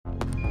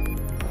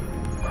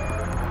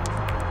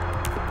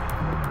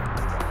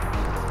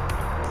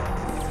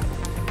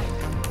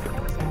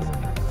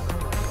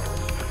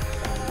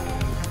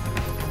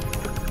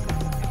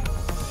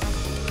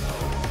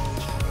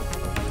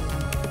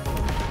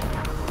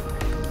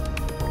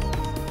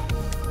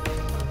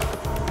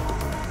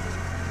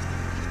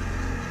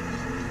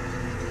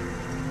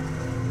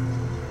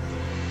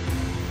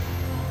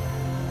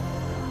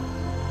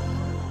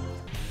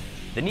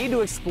The need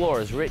to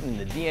explore is written in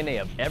the DNA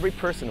of every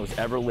person who's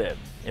ever lived.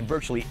 In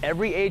virtually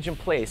every age and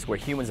place where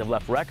humans have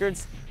left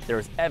records, there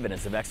is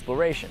evidence of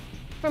exploration.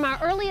 From our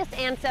earliest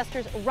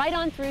ancestors right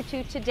on through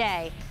to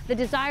today, the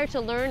desire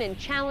to learn and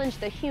challenge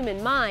the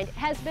human mind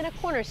has been a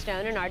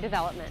cornerstone in our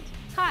development.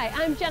 Hi,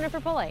 I'm Jennifer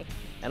Pulley.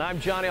 And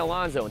I'm Johnny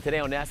Alonzo, and today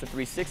on NASA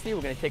 360,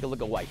 we're going to take a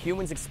look at why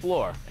humans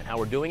explore and how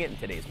we're doing it in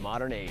today's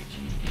modern age.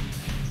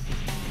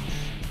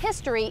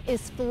 History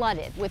is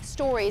flooded with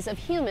stories of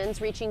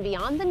humans reaching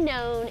beyond the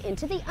known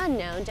into the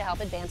unknown to help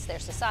advance their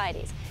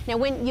societies. Now,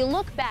 when you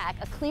look back,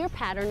 a clear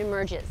pattern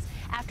emerges.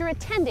 After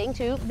attending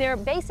to their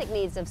basic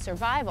needs of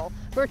survival,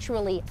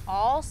 virtually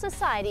all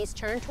societies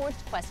turn towards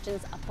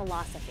questions of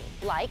philosophy,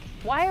 like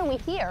why are we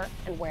here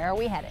and where are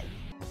we headed?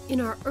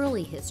 In our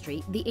early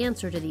history, the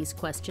answer to these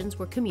questions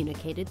were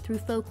communicated through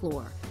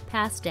folklore,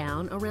 passed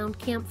down around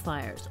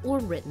campfires or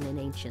written in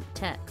ancient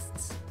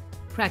texts.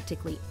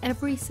 Practically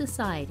every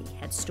society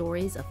had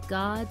stories of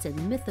gods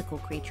and mythical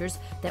creatures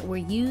that were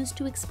used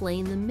to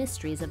explain the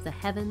mysteries of the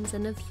heavens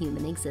and of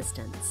human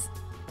existence.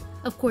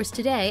 Of course,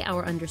 today,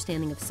 our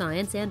understanding of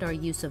science and our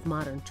use of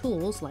modern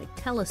tools like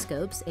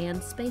telescopes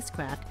and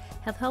spacecraft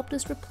have helped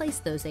us replace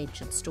those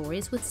ancient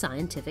stories with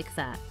scientific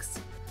facts.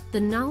 The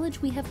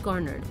knowledge we have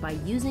garnered by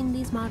using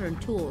these modern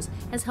tools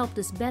has helped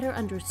us better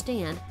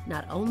understand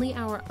not only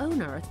our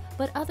own Earth,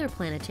 but other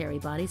planetary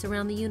bodies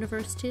around the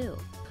universe too.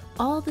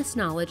 All this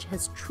knowledge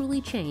has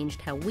truly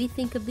changed how we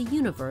think of the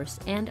universe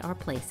and our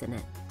place in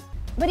it.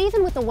 But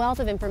even with the wealth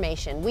of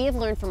information we have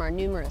learned from our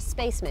numerous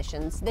space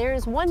missions, there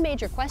is one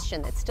major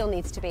question that still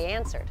needs to be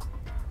answered.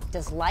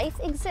 Does life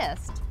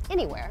exist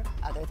anywhere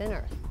other than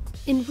Earth?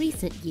 In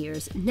recent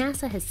years,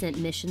 NASA has sent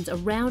missions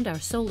around our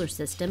solar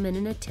system in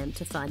an attempt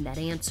to find that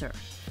answer.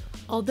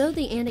 Although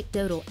the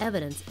anecdotal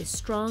evidence is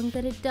strong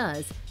that it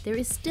does, there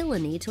is still a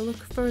need to look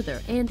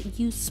further and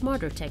use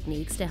smarter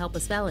techniques to help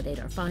us validate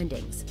our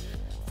findings.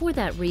 For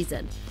that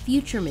reason,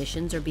 future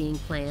missions are being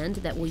planned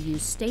that will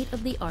use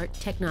state-of-the-art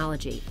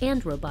technology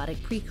and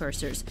robotic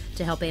precursors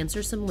to help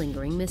answer some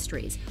lingering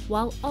mysteries,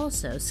 while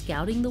also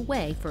scouting the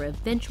way for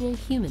eventual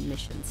human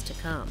missions to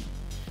come.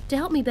 To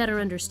help me better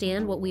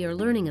understand what we are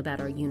learning about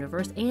our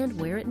universe and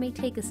where it may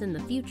take us in the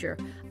future,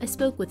 I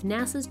spoke with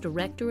NASA's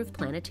Director of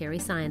Planetary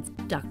Science,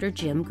 Dr.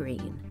 Jim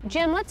Green.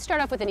 Jim, let's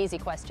start off with an easy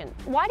question.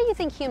 Why do you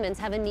think humans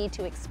have a need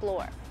to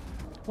explore?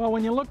 Well,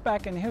 when you look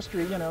back in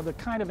history, the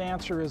kind of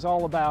answer is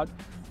all about,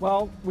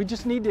 well, we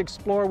just need to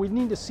explore, we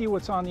need to see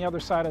what's on the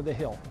other side of the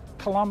hill.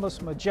 Columbus,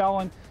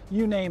 Magellan,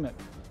 you name it,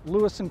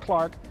 Lewis and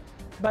Clark.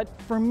 But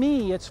for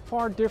me, it's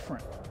far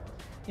different.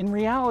 In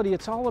reality,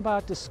 it's all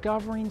about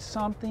discovering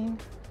something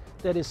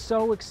that is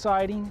so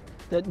exciting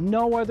that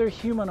no other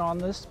human on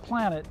this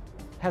planet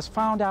has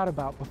found out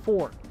about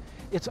before.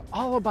 It's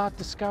all about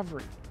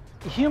discovery.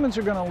 Humans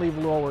are going to leave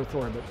low Earth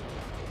orbit.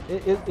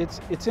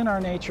 It's in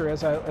our nature,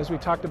 as we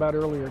talked about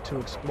earlier, to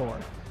explore.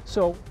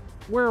 So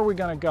where are we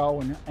going to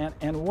go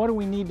and what do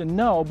we need to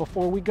know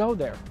before we go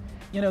there?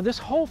 This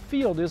whole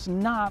field is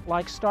not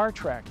like Star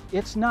Trek.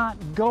 It's not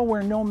go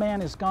where no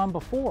man has gone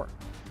before.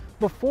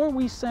 Before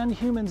we send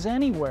humans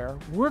anywhere,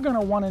 we're going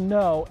to want to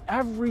know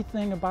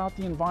everything about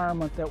the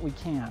environment that we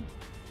can.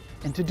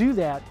 And to do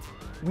that,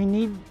 we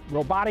need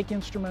robotic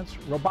instruments,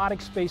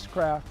 robotic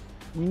spacecraft.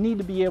 We need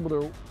to be able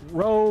to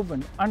rove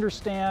and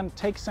understand,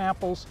 take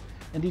samples,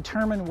 and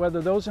determine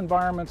whether those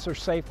environments are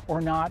safe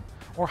or not,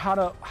 or how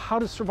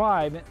to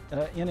survive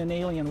in an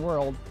alien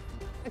world.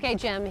 Okay,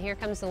 Jim, here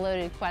comes the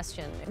loaded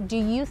question. Do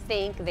you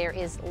think there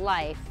is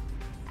life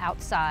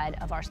outside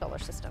of our solar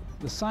system?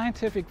 The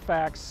scientific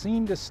facts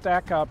seem to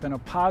stack up in a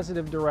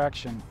positive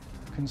direction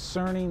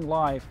concerning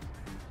life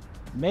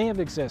may have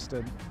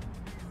existed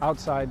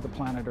outside the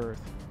planet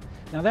Earth.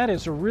 Now that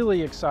is a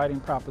really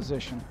exciting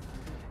proposition.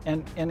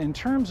 And in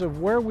terms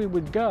of where we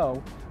would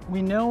go,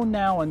 we know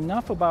now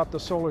enough about the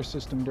solar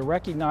system to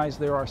recognize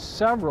there are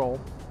several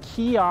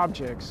key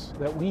objects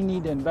that we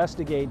need to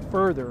investigate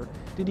further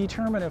to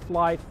determine if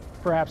life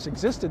perhaps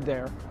existed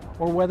there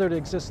or whether it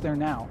exists there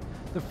now.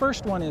 The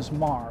first one is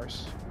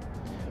Mars.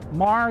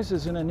 Mars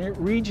is in a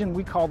region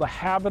we call the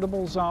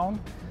habitable zone.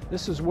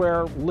 This is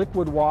where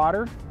liquid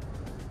water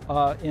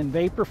in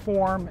vapor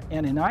form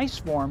and in ice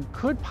form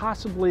could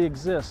possibly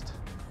exist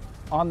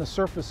on the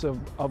surface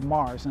of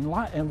Mars.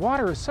 And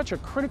water is such a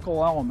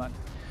critical element.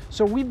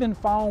 So we've been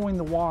following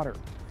the water.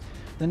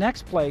 The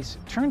next place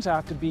turns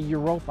out to be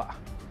Europa.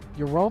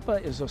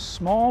 Europa is a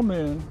small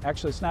moon.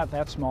 Actually, it's not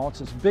that small. It's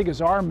as big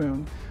as our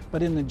moon.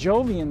 But in the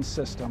Jovian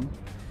system,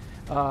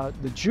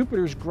 the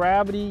Jupiter's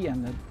gravity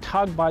and the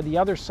tug by the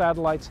other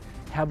satellites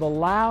have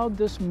allowed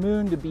this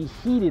moon to be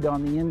heated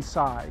on the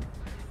inside.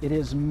 It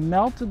has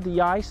melted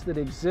the ice that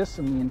exists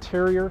in the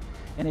interior,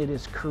 and it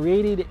has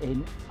created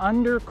an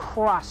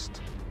undercrust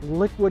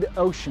liquid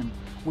ocean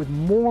with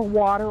more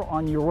water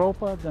on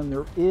Europa than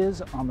there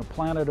is on the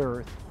planet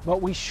Earth.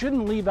 But we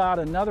shouldn't leave out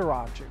another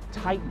object,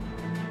 Titan.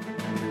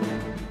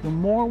 The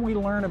more we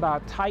learn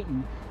about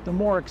Titan, the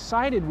more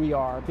excited we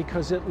are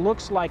because it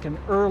looks like an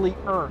early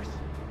Earth.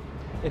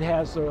 It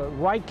has the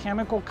right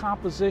chemical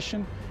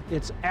composition,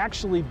 It's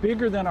actually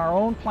bigger than our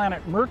own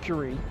planet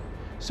Mercury,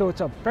 so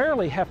it's a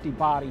fairly hefty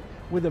body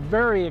with a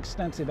very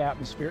extensive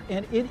atmosphere,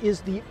 and it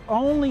is the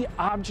only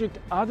object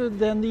other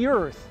than the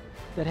Earth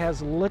that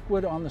has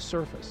liquid on the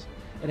surface.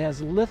 It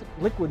has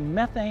liquid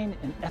methane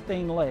and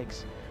ethane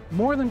lakes.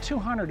 More than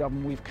 200 of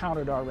them we've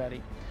counted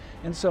already.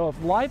 And so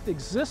if life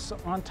exists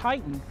on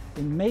Titan,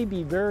 it may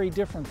be very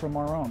different from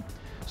our own.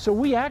 So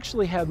we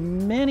actually have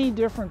many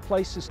different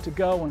places to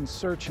go and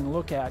search and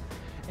look at.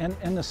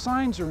 And the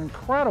signs are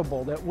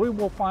incredible that we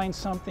will find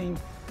something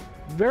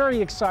very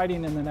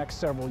exciting in the next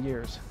several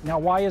years. Now,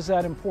 why is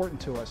that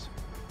important to us?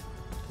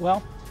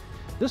 Well,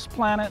 this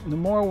planet, the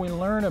more we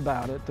learn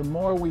about it, the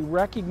more we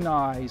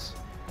recognize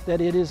that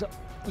it is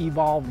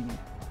evolving.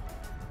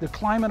 The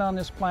climate on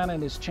this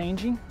planet is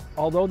changing.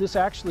 Although this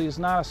actually is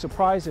not a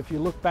surprise if you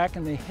look back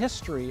in the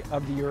history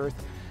of the Earth,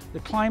 the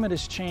climate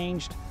has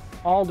changed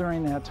all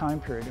during that time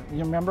period. You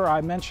remember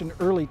I mentioned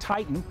early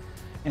Titan,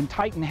 and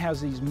Titan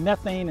has these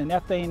methane and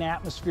ethane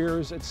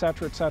atmospheres, et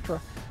cetera,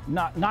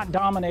 not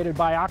dominated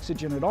by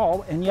oxygen at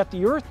all, and yet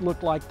the Earth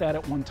looked like that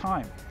at one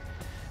time.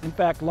 In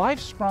fact, life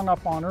sprung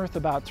up on Earth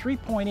about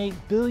 3.8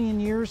 billion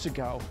years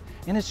ago,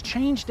 and it's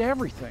changed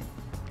everything.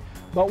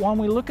 But when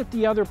we look at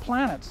the other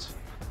planets,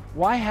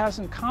 why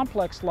hasn't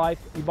complex life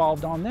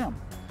evolved on them?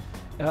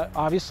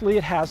 Obviously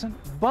it hasn't,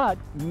 but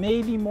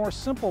maybe more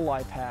simple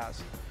life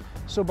has.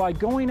 So by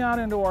going out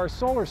into our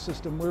solar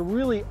system, we're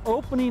really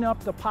opening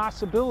up the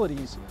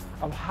possibilities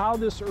of how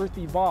this Earth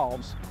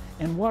evolves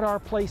and what our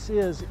place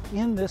is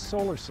in this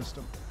solar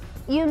system.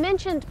 You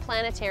mentioned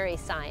planetary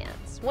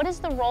science. What is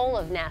the role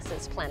of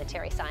NASA's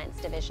Planetary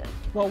Science Division?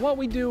 Well, what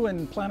we do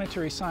in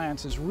planetary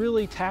science is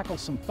really tackle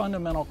some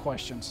fundamental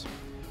questions.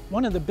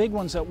 One of the big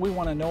ones that we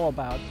want to know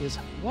about is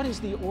what is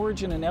the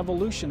origin and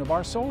evolution of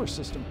our solar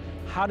system?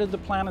 How did the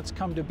planets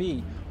come to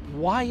be?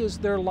 Why is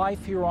there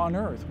life here on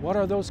Earth? What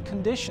are those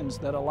conditions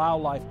that allow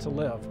life to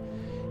live?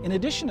 In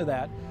addition to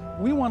that,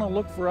 we want to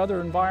look for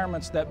other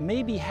environments that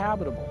may be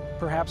habitable.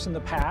 Perhaps in the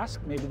past,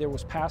 maybe there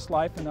was past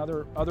life in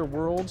other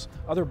worlds,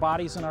 other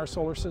bodies in our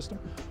solar system,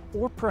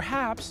 or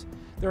perhaps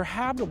they're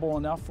habitable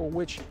enough for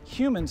which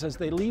humans, as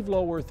they leave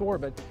low Earth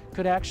orbit,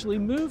 could actually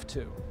move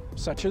to,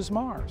 such as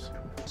Mars.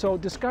 So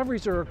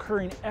discoveries are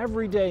occurring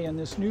every day in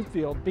this new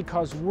field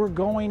because we're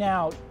going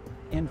out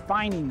and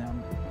finding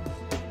them.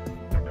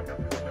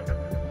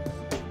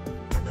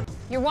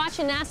 You're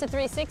watching NASA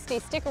 360.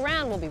 Stick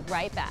around, we'll be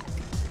right back.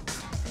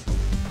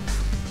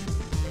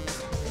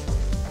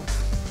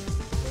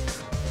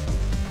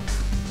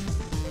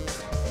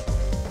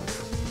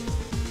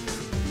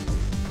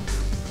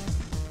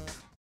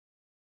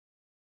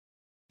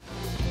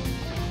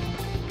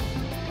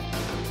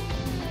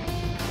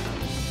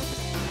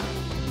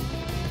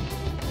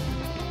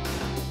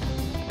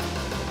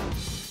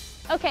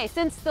 Okay,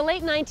 since the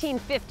late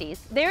 1950s,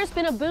 there's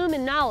been a boom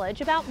in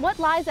knowledge about what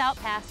lies out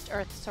past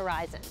Earth's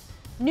horizon.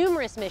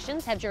 Numerous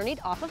missions have journeyed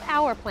off of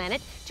our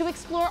planet to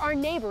explore our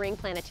neighboring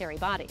planetary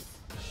bodies.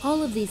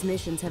 All of these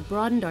missions have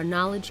broadened our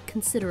knowledge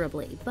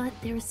considerably, but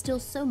there is still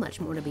so much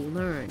more to be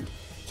learned.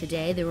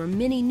 Today, there are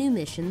many new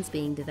missions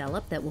being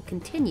developed that will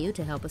continue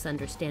to help us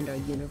understand our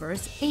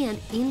universe and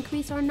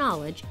increase our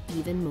knowledge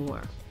even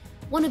more.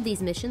 One of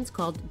these missions,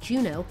 called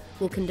Juno,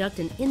 will conduct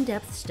an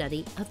in-depth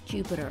study of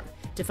Jupiter.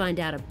 To find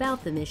out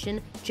about the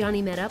mission,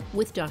 Johnny met up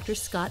with Dr.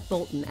 Scott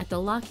Bolton at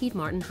the Lockheed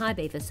Martin High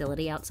Bay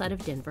facility outside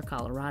of Denver,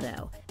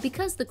 Colorado.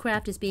 Because the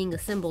craft is being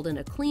assembled in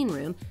a clean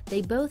room,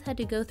 they both had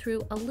to go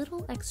through a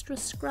little extra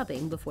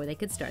scrubbing before they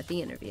could start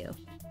the interview.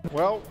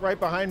 Well, right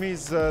behind me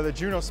is the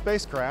Juno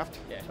spacecraft.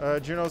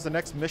 Juno's the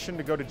next mission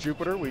to go to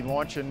Jupiter. We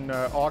launch in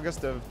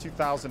August of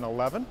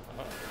 2011.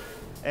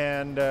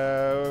 And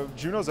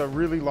Juno's a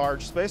really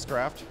large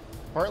spacecraft,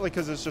 partly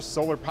because it's just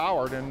solar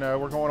powered, and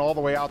we're going all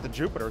the way out to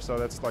Jupiter, so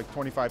that's like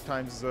 25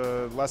 times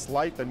less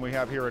light than we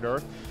have here at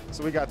Earth.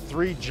 So we got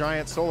 3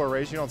 giant solar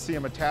arrays. You don't see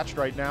them attached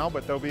right now,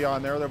 but they'll be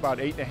on there. They're about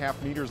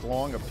 8.5 meters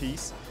long a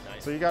piece.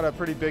 Nice. So you got a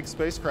pretty big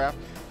spacecraft.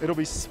 It'll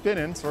be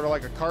spinning, sort of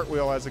like a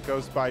cartwheel as it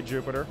goes by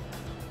Jupiter.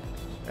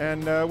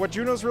 And what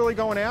Juno's really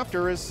going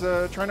after is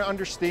trying to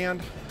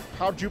understand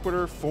how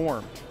Jupiter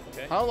formed,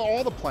 how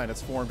all the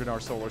planets formed in our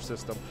solar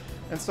system.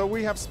 And so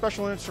we have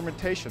special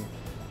instrumentation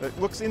that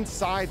looks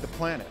inside the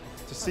planet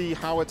to see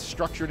how it's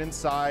structured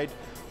inside,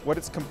 what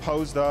it's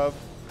composed of,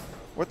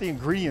 what the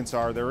ingredients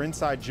are that are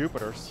inside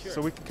Jupiter,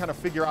 so we can kind of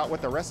figure out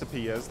what the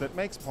recipe is that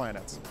makes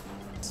planets.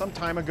 Some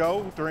time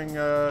ago, during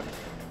the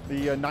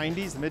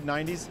 90s, the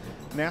mid-90s,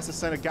 NASA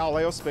sent a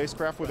Galileo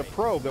spacecraft with a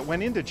probe that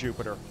went into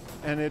Jupiter,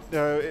 and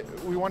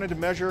we wanted to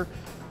measure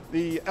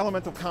the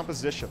elemental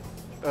composition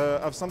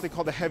of something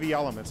called the heavy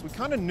elements. We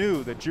kind of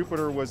knew that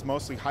Jupiter was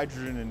mostly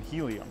hydrogen and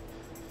helium,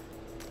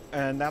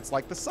 and that's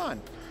like the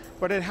sun.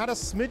 But it had a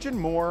smidgen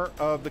more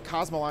of the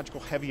cosmological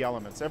heavy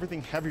elements,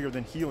 everything heavier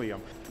than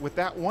helium. With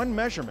that one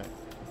measurement,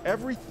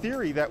 every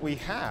theory that we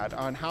had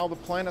on how the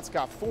planets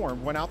got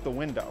formed went out the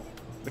window.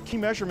 The key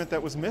measurement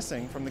that was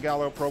missing from the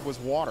Galileo probe was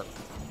water,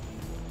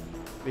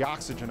 the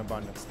oxygen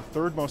abundance, the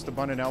third most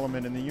abundant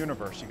element in the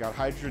universe. You got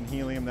hydrogen,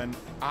 helium, then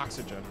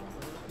oxygen.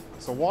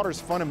 So water is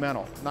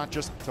fundamental, not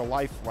just to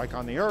life like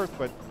on the Earth,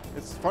 but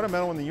it's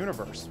fundamental in the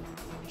universe.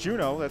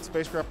 Juno, that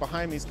spacecraft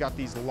behind me, has got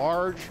these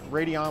large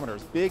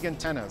radiometers, big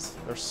antennas.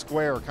 They're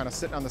square, kind of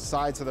sitting on the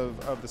sides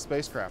of the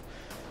spacecraft.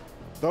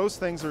 Those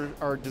things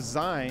are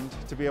designed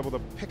to be able to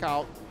pick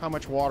out how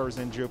much water is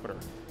in Jupiter.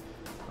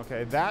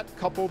 Okay, that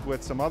coupled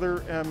with some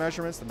other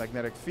measurements, the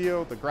magnetic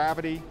field, the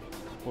gravity,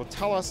 will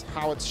tell us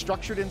how it's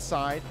structured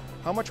inside,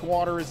 how much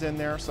water is in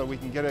there, so we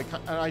can get an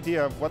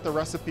idea of what the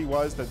recipe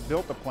was that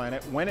built the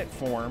planet, when it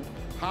formed,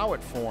 how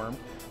it formed,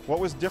 what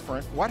was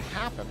different, what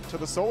happened to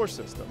the solar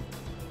system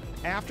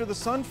after the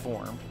sun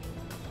formed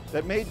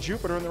that made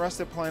Jupiter and the rest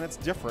of the planets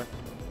different,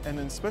 and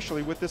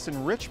especially with this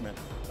enrichment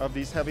of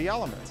these heavy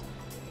elements.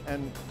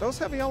 And those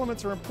heavy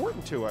elements are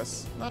important to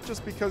us, not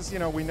just because, you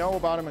know, we know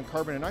about them in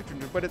carbon and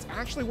nitrogen, but it's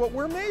actually what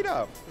we're made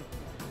of.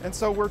 And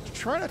so we're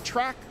trying to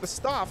track the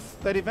stuff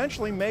that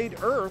eventually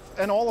made Earth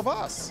and all of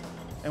us.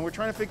 And we're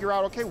trying to figure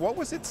out, okay, what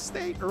was its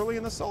state early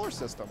in the solar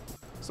system?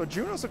 So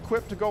Juno's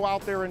equipped to go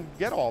out there and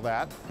get all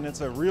that, and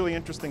it's a really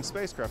interesting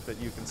spacecraft that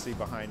you can see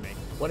behind me.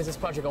 When is this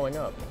project going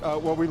up?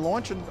 Well, we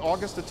launch in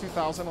August of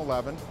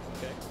 2011.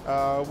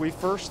 Okay. We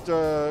first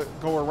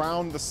go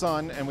around the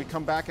sun, and we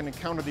come back and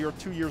encounter the Earth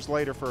 2 years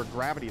later for a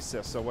gravity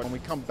assist. So when we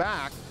come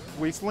back,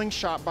 we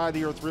slingshot by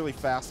the Earth really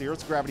fast. The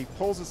Earth's gravity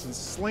pulls us and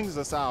slings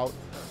us out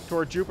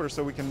toward Jupiter,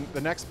 so we can,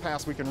 the next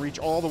pass, we can reach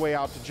all the way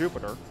out to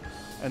Jupiter.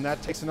 And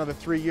that takes another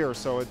 3 years,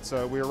 so it's,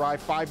 we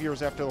arrived 5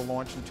 years after the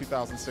launch in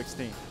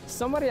 2016.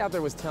 Somebody out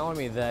there was telling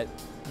me that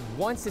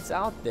once it's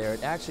out there,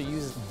 it actually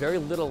uses very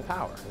little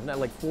power. Isn't that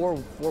like four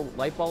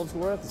light bulbs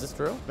worth? Is this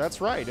true?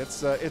 That's right.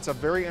 It's a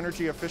very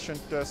energy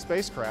efficient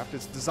spacecraft.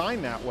 It's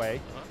designed that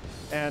way.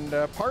 And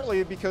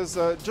partly because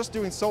just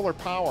doing solar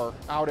power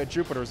out at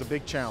Jupiter is a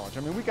big challenge. I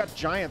mean, we got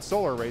giant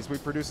solar arrays. We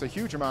produce a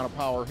huge amount of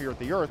power here at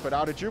the Earth, but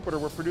out at Jupiter,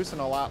 we're producing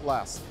a lot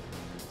less.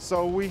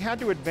 So we had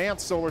to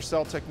advance solar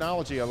cell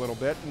technology a little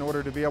bit in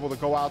order to be able to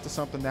go out to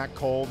something that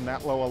cold and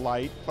that low a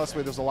light. Plus,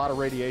 there's a lot of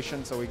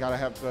radiation, so we got to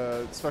have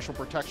special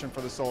protection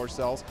for the solar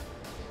cells.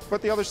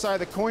 But the other side of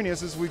the coin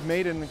is we've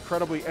made an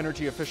incredibly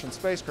energy efficient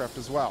spacecraft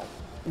as well.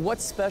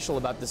 What's special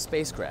about the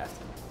spacecraft?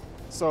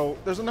 So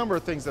there's a number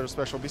of things that are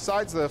special.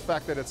 Besides the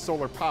fact that it's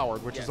solar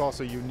powered, which is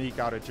also unique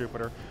out at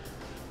Jupiter,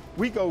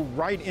 we go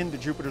right into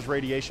Jupiter's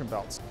radiation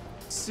belts.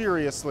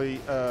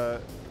 Seriously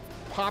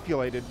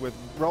populated with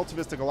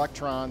relativistic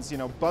electrons, you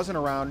know, buzzing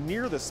around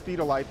near the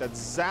speed of light that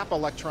zap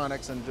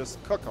electronics and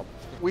just cook them.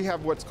 We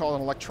have what's called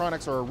an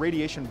electronics or a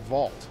radiation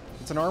vault.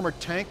 It's an armored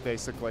tank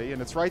basically,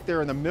 and it's right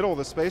there in the middle of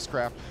the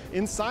spacecraft.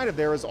 Inside of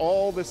there is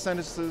all the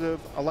sensitive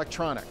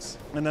electronics.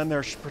 And then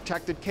there's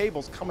protected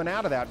cables coming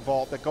out of that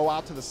vault that go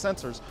out to the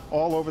sensors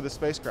all over the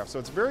spacecraft. So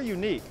it's very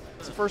unique.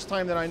 It's the first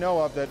time that I know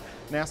of that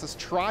NASA's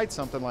tried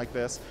something like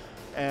this,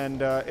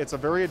 and it's a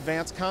very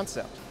advanced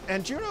concept.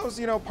 And Juno's,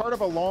 you know, part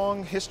of a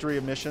long history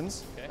of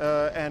missions,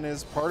 and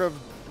is part of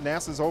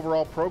NASA's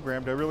overall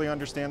program to really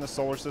understand the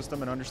solar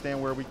system and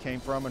understand where we came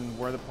from and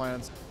where the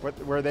planets,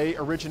 where they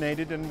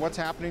originated and what's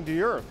happening to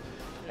the Earth.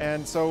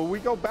 And so we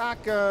go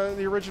back,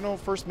 the original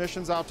first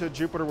missions out to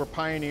Jupiter were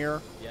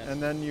Pioneer, and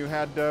then you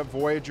had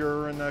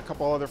Voyager and a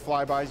couple other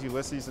flybys,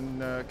 Ulysses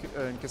and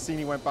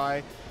Cassini went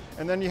by.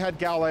 And then you had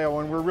Galileo,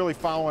 and we're really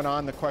following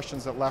on the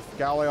questions that left.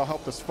 Galileo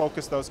helped us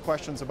focus those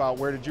questions about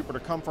where did Jupiter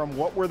come from,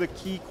 what were the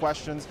key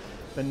questions.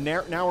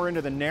 Now we're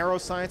into the narrow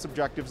science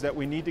objectives that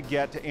we need to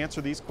get to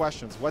answer these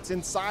questions. What's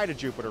inside of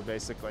Jupiter,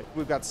 basically?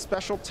 We've got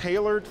special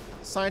tailored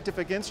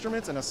scientific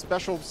instruments and a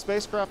special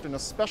spacecraft and a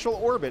special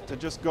orbit to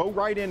just go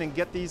right in and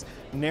get these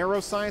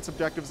narrow science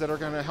objectives that are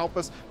going to help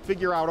us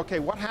figure out, okay,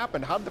 what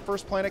happened? How did the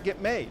first planet get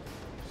made?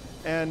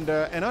 And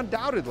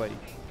undoubtedly,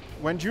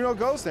 when Juno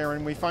goes there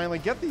and we finally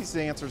get these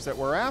answers that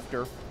we're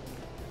after,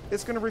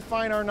 it's going to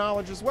refine our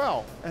knowledge as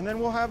well. And then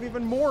we'll have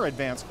even more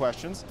advanced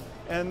questions,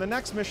 and the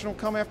next mission will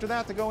come after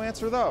that to go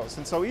answer those.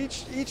 And so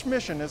each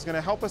mission is going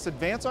to help us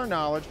advance our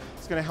knowledge.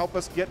 It's going to help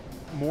us get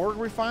more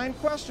refined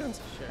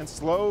questions, and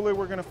slowly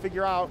we're going to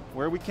figure out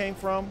where we came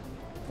from,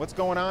 what's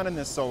going on in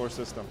this solar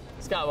system.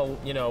 Scott, well,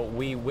 you know,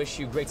 we wish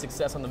you great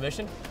success on the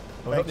mission.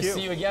 We hope to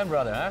see you again,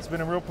 brother. Huh? It's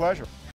been a real pleasure.